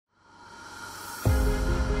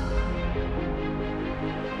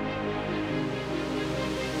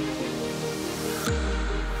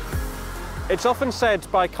It's often said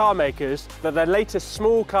by car makers that their latest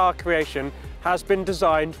small car creation has been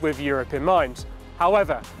designed with Europe in mind.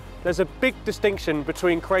 However, there's a big distinction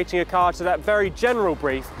between creating a car to that very general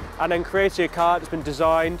brief and then creating a car that's been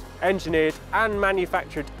designed, engineered and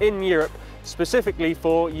manufactured in Europe specifically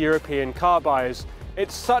for European car buyers.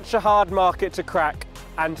 It's such a hard market to crack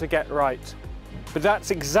and to get right. But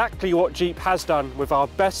that's exactly what Jeep has done with our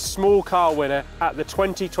best small car winner at the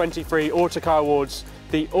 2023 Autocar Awards,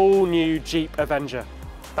 the all-new Jeep Avenger.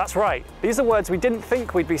 That's right, these are words we didn't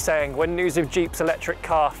think we'd be saying when news of Jeep's electric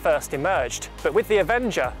car first emerged. But with the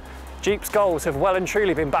Avenger, Jeep's goals have well and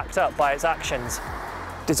truly been backed up by its actions.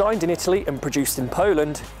 Designed in Italy and produced in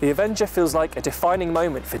Poland, the Avenger feels like a defining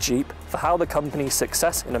moment for Jeep for how the company's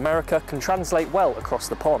success in America can translate well across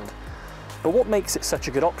the pond. But what makes it such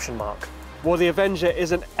a good option, Mark? Well, the Avenger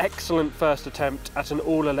is an excellent first attempt at an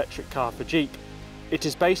all-electric car for Jeep. It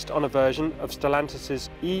is based on a version of Stellantis'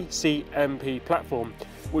 ECMP platform,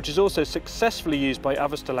 which is also successfully used by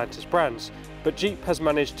other Stellantis brands. But Jeep has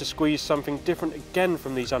managed to squeeze something different again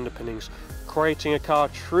from these underpinnings, creating a car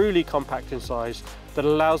truly compact in size that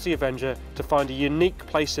allows the Avenger to find a unique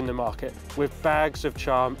place in the market with bags of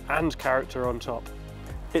charm and character on top.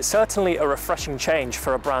 It's certainly a refreshing change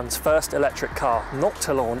for a brand's first electric car not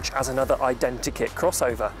to launch as another identikit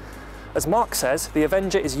crossover. As Mark says, the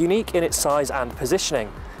Avenger is unique in its size and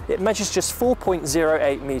positioning. It measures just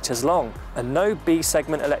 4.08 metres long, and no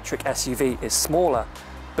B-segment electric SUV is smaller.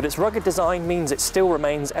 But its rugged design means it still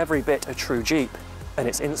remains every bit a true Jeep, and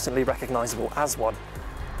it's instantly recognisable as one.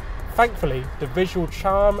 Thankfully, the visual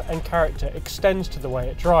charm and character extends to the way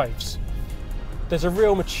it drives. There's a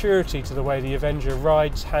real maturity to the way the Avenger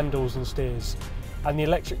rides, handles and steers, and the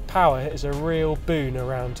electric power is a real boon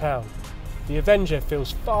around town. The Avenger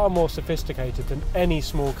feels far more sophisticated than any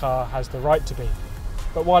small car has the right to be.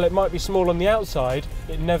 But while it might be small on the outside,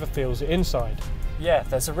 it never feels it inside. Yeah,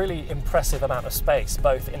 there's a really impressive amount of space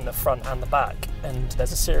both in the front and the back, and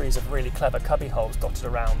there's a series of really clever cubby holes dotted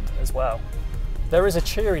around as well. There is a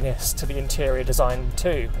cheeriness to the interior design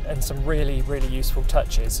too, and some really useful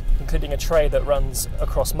touches, including a tray that runs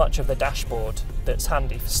across much of the dashboard that's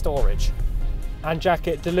handy for storage. And Jack,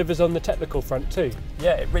 it delivers on the technical front too.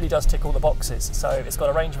 Yeah, it really does tick all the boxes. So it's got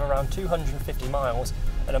a range of around 250 miles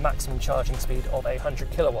and a maximum charging speed of 100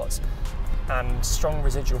 kilowatts. And strong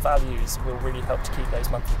residual values will really help to keep those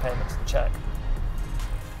monthly payments in check.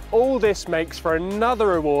 All this makes for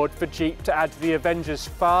another award for Jeep to add to the Avenger's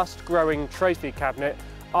fast-growing trophy cabinet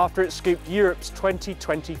after it scooped Europe's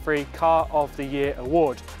 2023 Car of the Year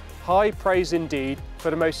award. High praise indeed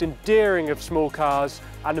for the most endearing of small cars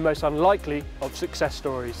and the most unlikely of success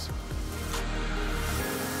stories.